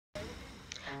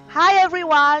Hi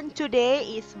everyone, today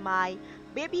is my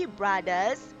baby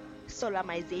brother's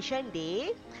solemnization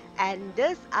day, and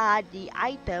these are the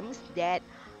items that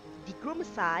the groom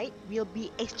side will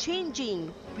be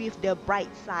exchanging with the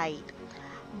bride side.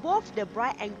 Both the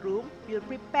bride and groom will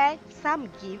prepare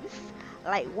some gifts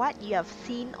like what you have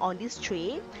seen on this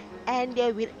tray, and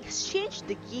they will exchange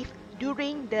the gift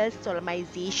during the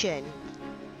solemnization.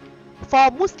 For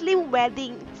Muslim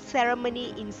wedding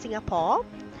ceremony in Singapore,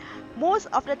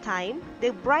 most of the time,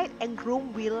 the bride and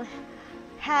groom will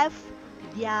have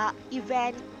their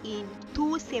event in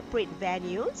two separate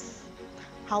venues.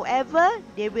 However,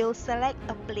 they will select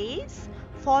a place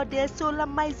for the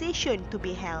solemnization to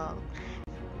be held.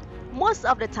 Most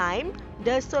of the time,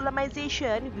 the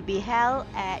solemnization will be held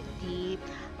at the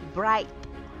bride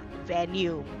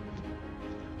venue.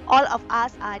 All of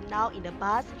us are now in the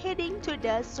bus heading to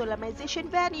the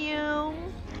solemnization venue.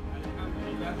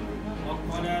 Alhamdulillah,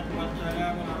 wassalatu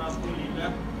wassalamu ala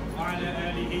Rasulillah wa ala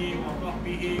alihi wa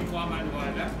sahbihi wa man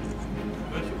wala.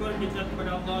 Bersyukur kita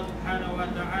kepada Allah Subhanahu wa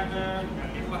taala dengan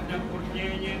limpah dan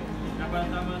kurnianya dapat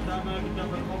sama-sama kita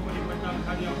berkumpul di petang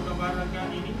hari yang berbahagia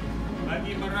ini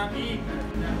bagi meraih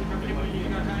dan kita boleh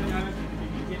menjadikan hari yang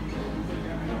sedikit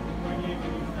semuanya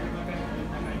kita makan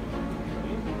tangan.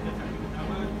 Kita saksi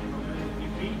pertama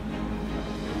Ifri,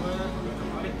 kedua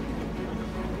Saleh.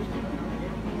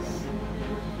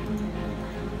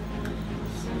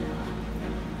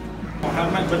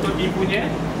 Mohamed betul ibunya.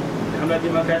 Alhamdulillah,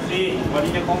 terima kasih.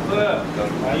 Walinya confirm.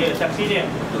 Ya, saksi dia.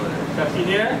 Saksi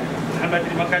dia. Alhamdulillah,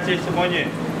 terima kasih semuanya.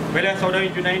 Bila saudari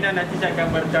Junaidah nanti saya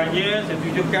akan bertanya,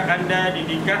 setujukah anda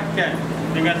dinikahkan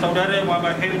dengan saudara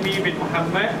Muhammad Hilmi bin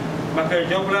Mohamed? Maka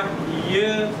jawablah,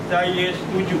 ya, saya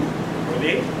setuju.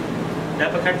 Boleh? Dan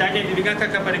perkataannya didengarkan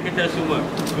kepada kita semua.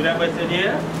 Sudah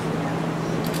bersedia?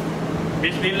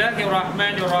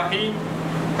 Bismillahirrahmanirrahim.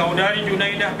 Saudari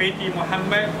Junaidah binti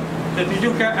Mohamed,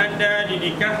 setujukah anda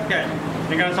dinikahkan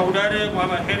dengan saudara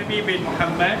Muhammad Hilmi bin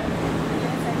Mohamed?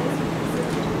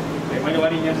 Dari mana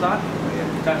walinya sah?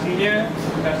 Saksinya,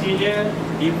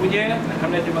 ibunya.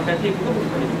 Alhamdulillah, terima kasih.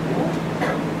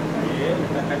 Saya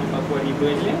letakkan di bangku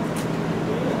ribanya.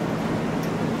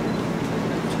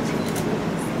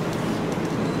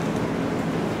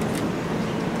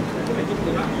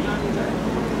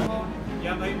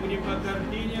 Yang baik budi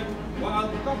pekertinya, wa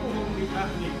alqafuhum bi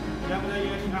ahli, yang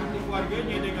melayani ahli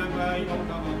keluarganya dengan baik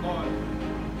Allah.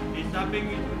 Di samping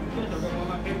itu saudara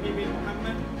Muhammad Hilmi bin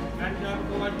Mohamed, anda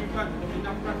berkewajiban untuk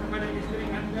menafkah kepada isteri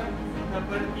anda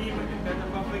seperti menyediakan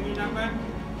tempat penginapan,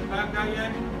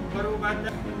 pakaian,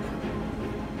 perubatan.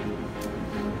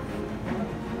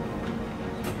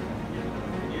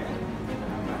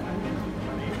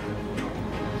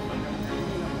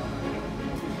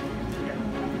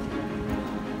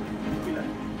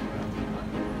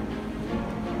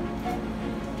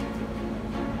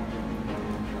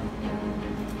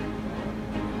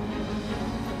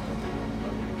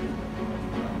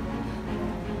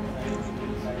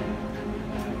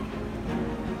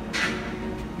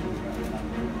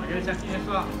 Saksi yang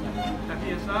sah. Saksi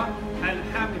yang sah.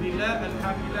 Alhamdulillah,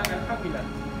 alhamdulillah, alhamdulillah.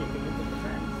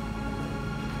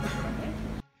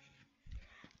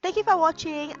 Thank you for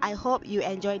watching. I hope you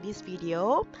enjoyed this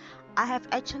video. I have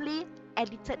actually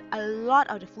edited a lot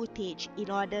of the footage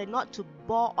in order not to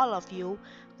bore all of you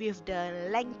with the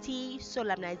lengthy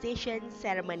solemnization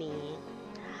ceremony.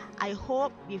 I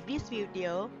hope with this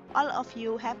video, all of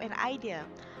you have an idea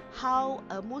how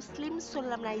a Muslim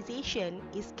solemnization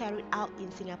is carried out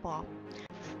in Singapore.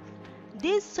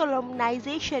 This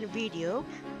solemnization video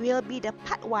will be the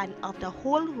part 1 of the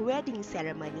whole wedding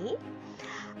ceremony.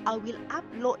 I will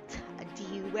upload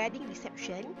the wedding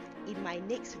reception in my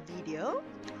next video.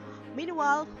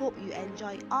 Meanwhile, hope you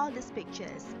enjoy all these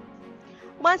pictures.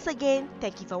 Once again,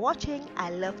 thank you for watching. I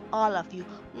love all of you.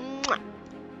 Mwah!